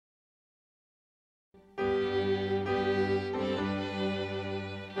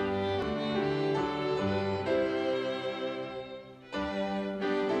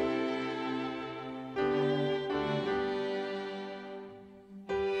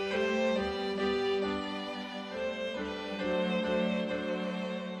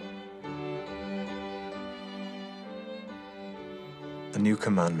new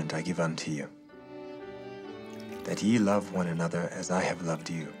commandment I give unto you, that ye love one another as I have loved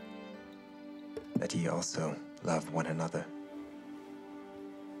you, that ye also love one another.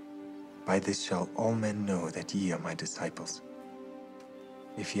 By this shall all men know that ye are my disciples,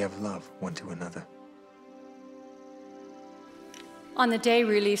 if ye have love one to another. On the day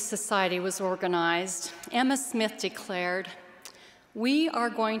Relief Society was organized, Emma Smith declared, "We are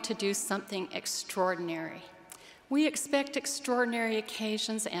going to do something extraordinary. We expect extraordinary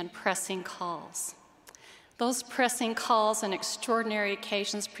occasions and pressing calls." Those pressing calls and extraordinary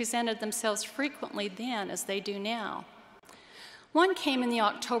occasions presented themselves frequently then as they do now. One came in the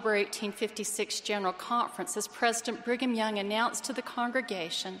October 1856 General Conference as President Brigham Young announced to the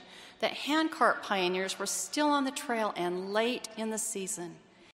congregation that handcart pioneers were still on the trail and late in the season.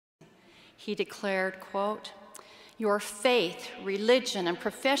 He declared, quote, "Your faith, religion, and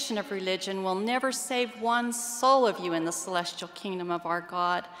profession of religion will never save one soul of you in the celestial kingdom of our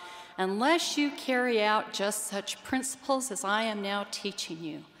God unless you carry out just such principles as I am now teaching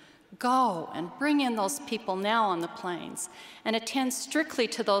you. Go and bring in those people now on the plains and attend strictly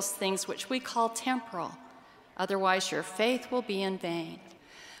to those things which we call temporal. Otherwise your faith will be in vain."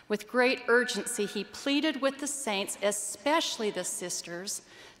 With great urgency, he pleaded with the saints, especially the sisters,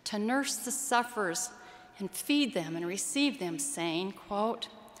 to nurse the sufferers and feed them and receive them, saying, quote,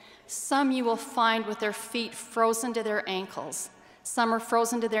 "Some you will find with their feet frozen to their ankles. Some are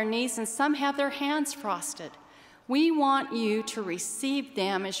frozen to their knees, and some have their hands frosted. We want you to receive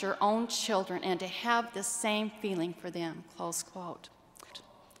them as your own children and to have the same feeling for them," close quote.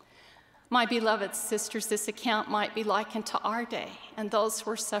 My beloved sisters, this account might be likened to our day and those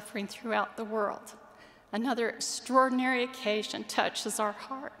who are suffering throughout the world. Another extraordinary occasion touches our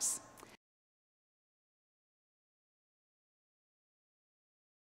hearts.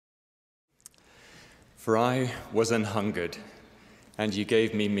 For I was an hungered, and you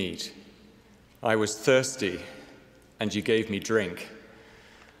gave me meat. I was thirsty, and you gave me drink.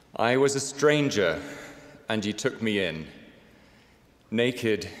 I was a stranger, and you took me in.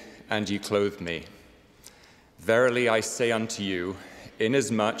 Naked, and ye clothed me. Verily I say unto you,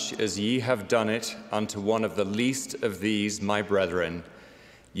 inasmuch as ye have done it unto one of the least of these my brethren,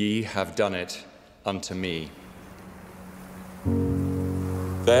 ye have done it unto me.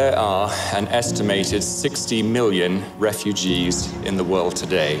 There are an estimated 60 million refugees in the world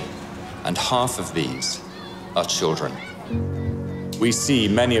today, and half of these are children. We see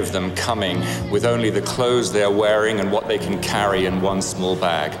many of them coming with only the clothes they are wearing and what they can carry in one small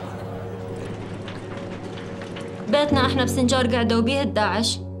bag. بيتنا احنا بسنجار قعدوا بيه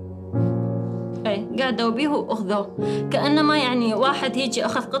الداعش. قعدوا بيه واخذوه كأنما يعني واحد يجي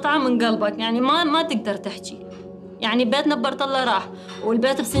اخذ قطعة من قلبك، يعني ما تقدر تحكي. يعني بيتنا ببرطلة راح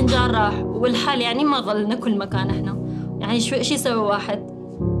والبيت بسنجار راح والحال يعني ما ظلنا كل مكان احنا. يعني شو يسوي واحد؟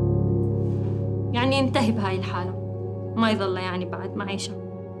 يعني ينتهي بهاي الحالة. ما يظل يعني بعد معيشة.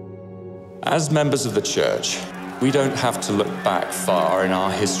 As members of the church, we don't have to look back far in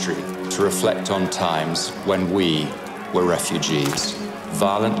our history to reflect on times when we were refugees,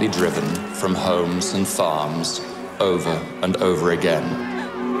 violently driven from homes and farms over and over again.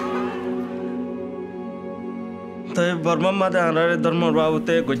 Burma mate anare dharmar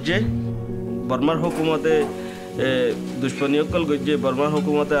baute gojje Burma hukumate dushpaniyokol gojje Burma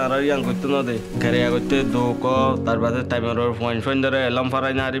hukumate anare yang gotno de kare agote doko tarbate timer foindere elam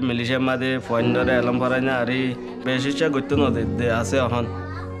faranyari militia made foindere elam faranyari beshicha gotno de ase ahan.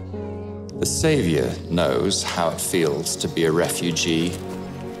 The Savior knows how it feels to be a refugee.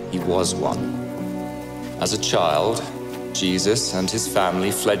 He was one. As a child, Jesus and his family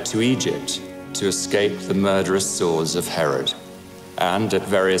fled to Egypt to escape the murderous swords of Herod. And at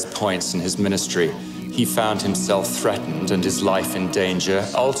various points in his ministry, he found himself threatened and his life in danger,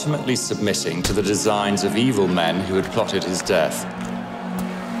 ultimately submitting to the designs of evil men who had plotted his death.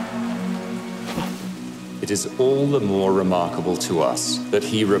 It is all the more remarkable to us that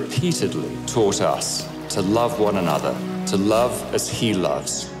he repeatedly taught us to love one another, to love as he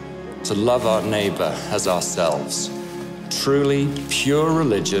loves, to love our neighbor as ourselves. Truly, pure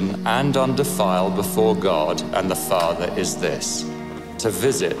religion and undefiled before God and the Father is this: to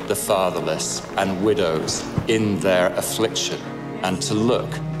visit the fatherless and widows in their affliction, and to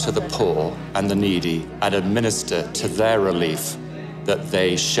look to the poor and the needy and administer to their relief, that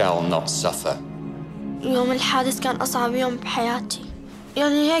they shall not suffer. يوم الحادث كان أصعب يوم بحياتي.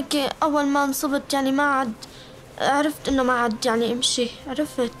 يعني هيك أول ما انصبت يعني ما عاد عرفت إنه ما عاد يعني أمشي.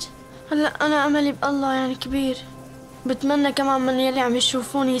 عرفت هلا أنا أملي بالله يعني كبير. بتمنى كمان من يلي عم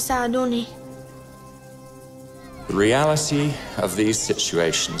يشوفوني يساعدوني. The reality of these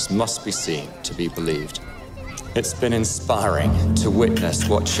situations must be seen to be believed. It's been inspiring to witness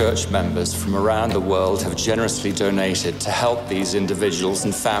what church members from around the world have generously donated to help these individuals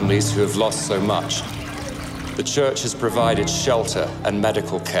and families who have lost so much. The church has provided shelter and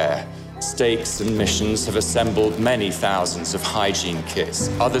medical care. Stakes and missions have assembled many thousands of hygiene kits.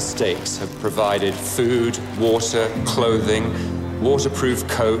 Other stakes have provided food, water, clothing, waterproof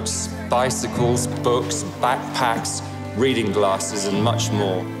coats, bicycles, books, backpacks, reading glasses, and much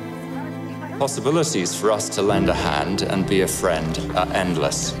more. Possibilities for us to lend a hand and be a friend are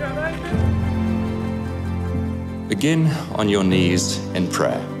endless. Begin on your knees in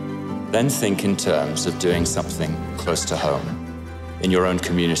prayer. Then think in terms of doing something close to home, in your own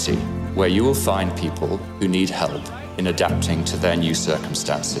community, where you will find people who need help in adapting to their new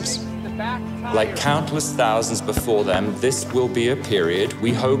circumstances. Like countless thousands before them, this will be a period,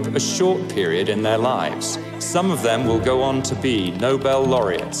 we hope a short period in their lives. Some of them will go on to be Nobel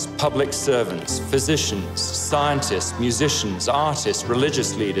laureates, public servants, physicians, scientists, musicians, artists,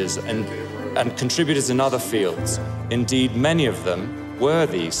 religious leaders, and contributors in other fields. Indeed, many of them were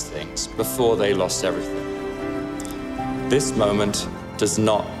these things before they lost everything. This moment does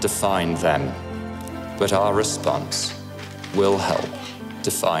not define them, but our response will help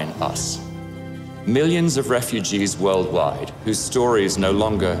define us. Millions of refugees worldwide, whose stories no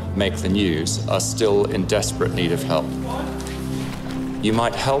longer make the news, are still in desperate need of help. You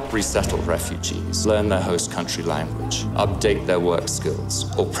might help resettle refugees, learn their host country language, update their work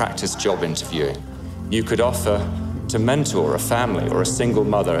skills, or practice job interviewing. You could offer to mentor a family or a single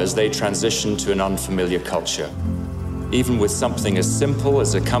mother as they transition to an unfamiliar culture, even with something as simple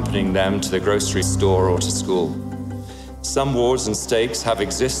as accompanying them to the grocery store or to school. Some wards and stakes have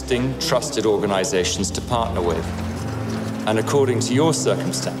existing, trusted organizations to partner with. And according to your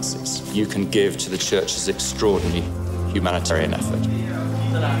circumstances, you can give to the church's extraordinary humanitarian effort.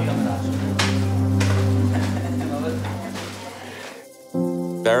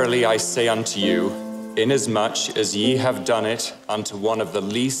 Verily I say unto you, inasmuch as ye have done it unto one of the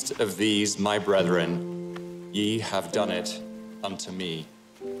least of these my brethren, ye have done it unto me.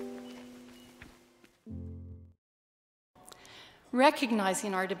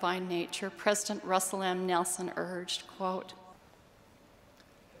 Recognizing our divine nature, President Russell M. Nelson urged, quote,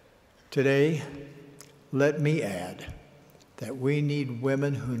 "Today, let me add that we need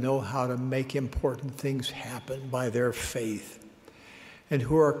women who know how to make important things happen by their faith and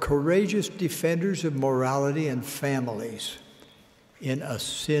who are courageous defenders of morality and families in a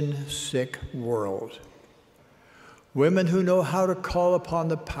sin-sick world. Women who know how to call upon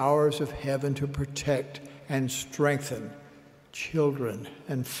the powers of heaven to protect and strengthen children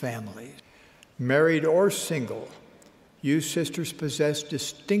and families. Married or single, you sisters possess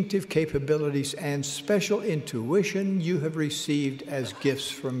distinctive capabilities and special intuition you have received as gifts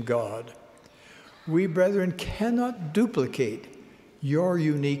from God. We, brethren, cannot duplicate your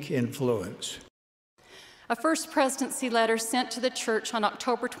unique influence." A First Presidency letter sent to the Church on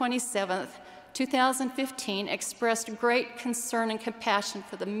October 27, 2015, expressed great concern and compassion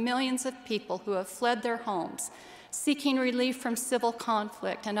for the millions of people who have fled their homes, seeking relief from civil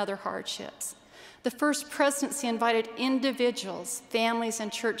conflict and other hardships. The First Presidency invited individuals, families,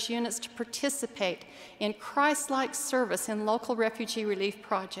 and church units to participate in Christ-like service in local refugee relief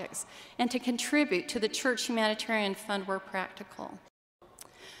projects and to contribute to the Church Humanitarian Fund where practical.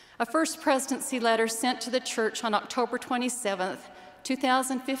 A First Presidency letter sent to the Church on October 27,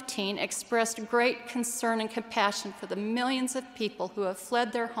 2015, expressed great concern and compassion for the millions of people who have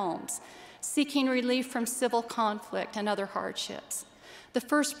fled their homes, seeking relief from civil conflict and other hardships. The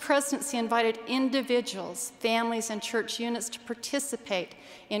First Presidency invited individuals, families, and church units to participate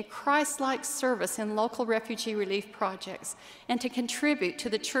in Christ-like service in local refugee relief projects and to contribute to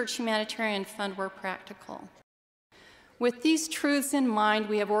the Church Humanitarian Fund where practical. With these truths in mind,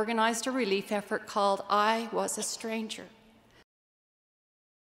 we have organized a relief effort called I Was a Stranger.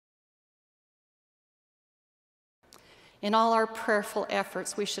 In all our prayerful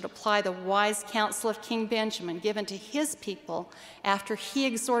efforts, we should apply the wise counsel of King Benjamin given to his people after he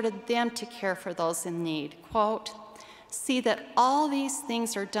exhorted them to care for those in need. Quote, "See that all these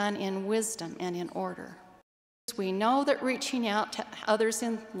things are done in wisdom and in order. We know that reaching out to others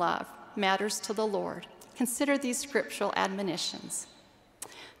in love matters to the Lord. Consider these scriptural admonitions.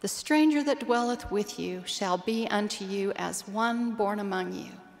 The stranger that dwelleth with you shall be unto you as one born among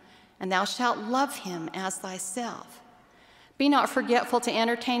you, and thou shalt love him as thyself. Be not forgetful to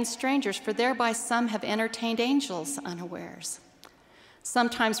entertain strangers, for thereby some have entertained angels unawares."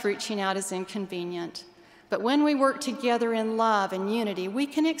 Sometimes reaching out is inconvenient, but when we work together in love and unity, we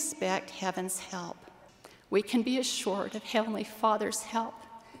can expect heaven's help. We can be assured of Heavenly Father's help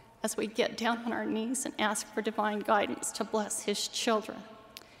as we get down on our knees and ask for divine guidance to bless his children.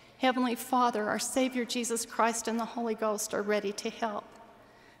 Heavenly Father, our Savior Jesus Christ and the Holy Ghost are ready to help.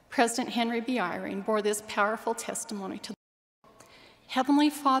 President Henry B. Eyring bore this powerful testimony to the world. Heavenly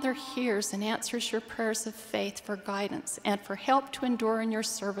Father hears and answers your prayers of faith for guidance and for help to endure in your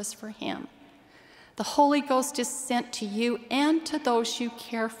service for him. The Holy Ghost is sent to you and to those you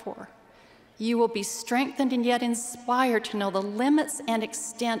care for. You will be strengthened and yet inspired to know the limits and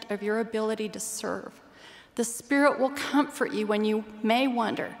extent of your ability to serve. The Spirit will comfort you when you may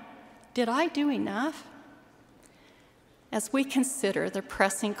wonder, did I do enough? As we consider the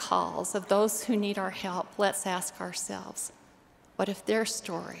pressing calls of those who need our help, let's ask ourselves, what if their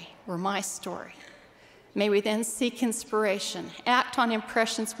story were my story? May we then seek inspiration, act on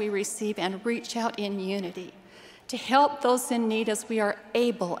impressions we receive, and reach out in unity to help those in need as we are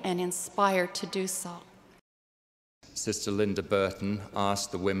able and inspired to do so. Sister Linda Burton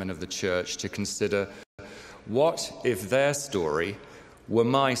asked the women of the church to consider, what if their story were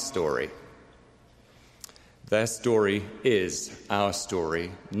my story? Their story is our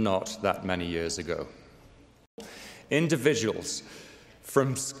story, not that many years ago. Individuals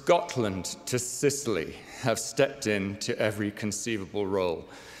from Scotland to Sicily have stepped into every conceivable role.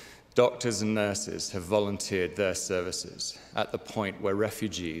 Doctors and nurses have volunteered their services at the point where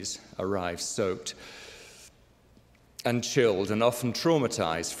refugees arrive soaked and chilled and often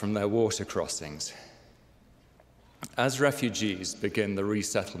traumatized from their water crossings. As refugees begin the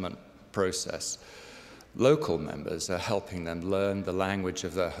resettlement process, local members are helping them learn the language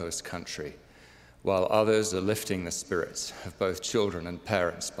of their host country, while others are lifting the spirits of both children and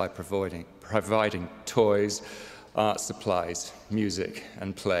parents by providing toys, art supplies, music,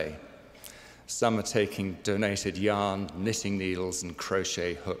 and play. Some are taking donated yarn, knitting needles, and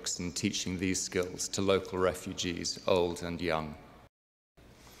crochet hooks and teaching these skills to local refugees, old and young.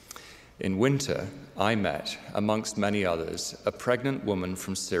 In winter, I met, amongst many others, a pregnant woman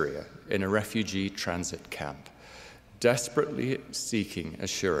from Syria in a refugee transit camp, desperately seeking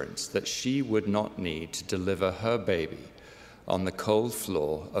assurance that she would not need to deliver her baby on the cold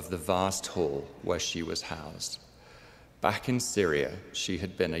floor of the vast hall where she was housed. Back in Syria, she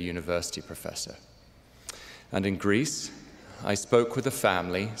had been a university professor. And in Greece, I spoke with a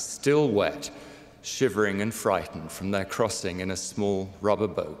family, still wet, shivering and frightened from their crossing in a small rubber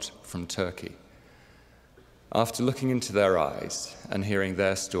boat from Turkey. After looking into their eyes and hearing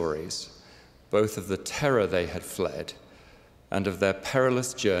their stories, both of the terror they had fled and of their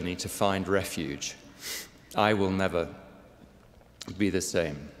perilous journey to find refuge, I will never be the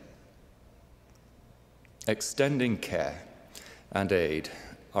same. Extending care and aid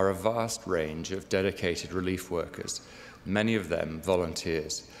are a vast range of dedicated relief workers, many of them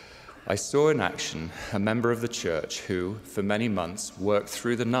volunteers. I saw in action a member of the church who, for many months, worked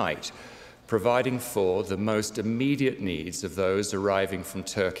through the night, providing for the most immediate needs of those arriving from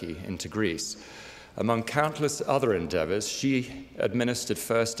Turkey into Greece. Among countless other endeavors, she administered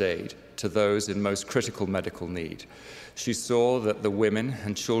first aid to those in most critical medical need. She saw that the women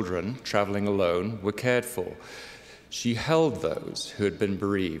and children traveling alone were cared for. She held those who had been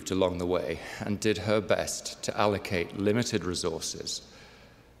bereaved along the way and did her best to allocate limited resources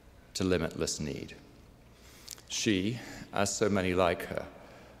to limitless need. She, as so many like her,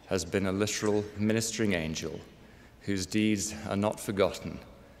 has been a literal ministering angel whose deeds are not forgotten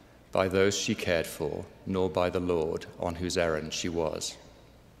by those she cared for, nor by the Lord on whose errand she was.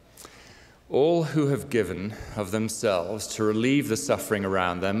 All who have given of themselves to relieve the suffering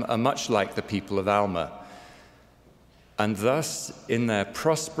around them are much like the people of Alma, and thus, in their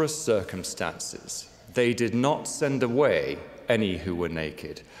prosperous circumstances, they did not send away any who were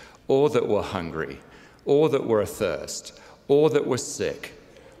naked, or that were hungry, or that were athirst, or that were sick,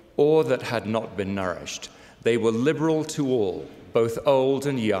 or that had not been nourished. They were liberal to all, both old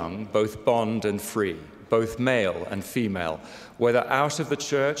and young, both bond and free, both male and female, whether out of the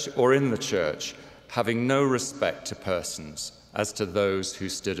church or in the church, having no respect to persons as to those who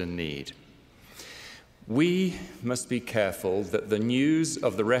stood in need. We must be careful that the news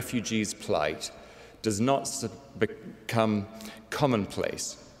of the refugees' plight does not become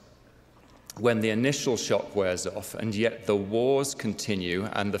commonplace when the initial shock wears off and yet the wars continue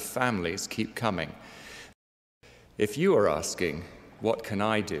and the families keep coming. If you are asking, what can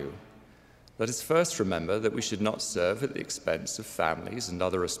I do? Let us first remember that we should not serve at the expense of families and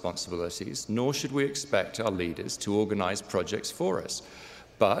other responsibilities, nor should we expect our leaders to organize projects for us.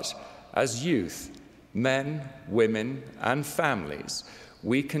 But as youth, men, women, and families,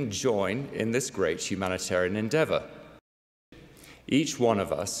 we can join in this great humanitarian endeavor. Each one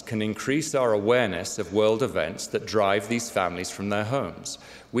of us can increase our awareness of world events that drive these families from their homes.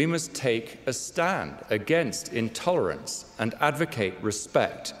 We must take a stand against intolerance and advocate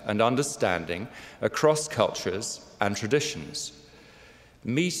respect and understanding across cultures and traditions.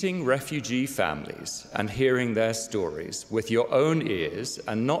 Meeting refugee families and hearing their stories with your own ears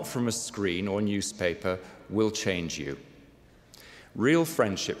and not from a screen or newspaper will change you. Real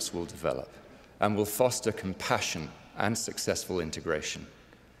friendships will develop and will foster compassion and successful integration.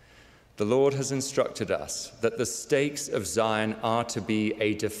 The Lord has instructed us that the stakes of Zion are to be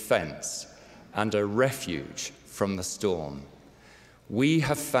a defense and a refuge from the storm. We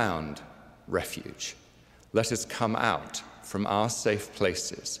have found refuge. Let us come out from our safe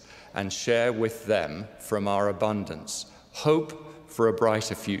places and share with them from our abundance, hope for a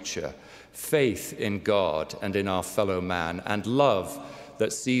brighter future, faith in God and in our fellow man, and love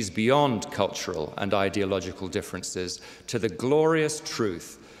that sees beyond cultural and ideological differences to the glorious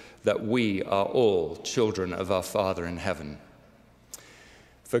truth that we are all children of our Father in heaven.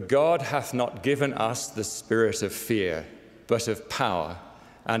 For God hath not given us the spirit of fear, but of power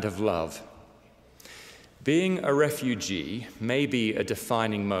and of love. Being a refugee may be a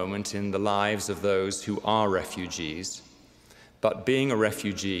defining moment in the lives of those who are refugees, but being a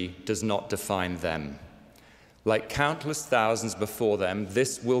refugee does not define them. Like countless thousands before them,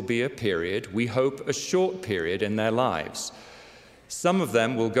 this will be a period, we hope a short period in their lives. Some of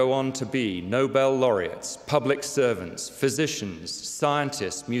them will go on to be Nobel laureates, public servants, physicians,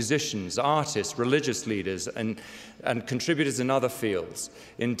 scientists, musicians, artists, religious leaders, and contributors in other fields.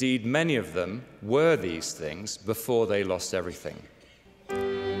 Indeed, many of them were these things before they lost everything.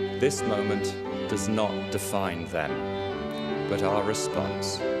 This moment does not define them, but our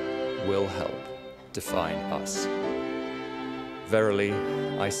response will help define us. Verily,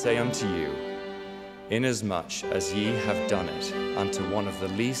 I say unto you, inasmuch as ye have done it unto one of the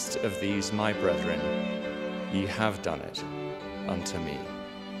least of these my brethren, ye have done it unto me.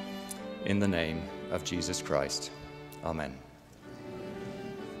 In the name of Jesus Christ, amen.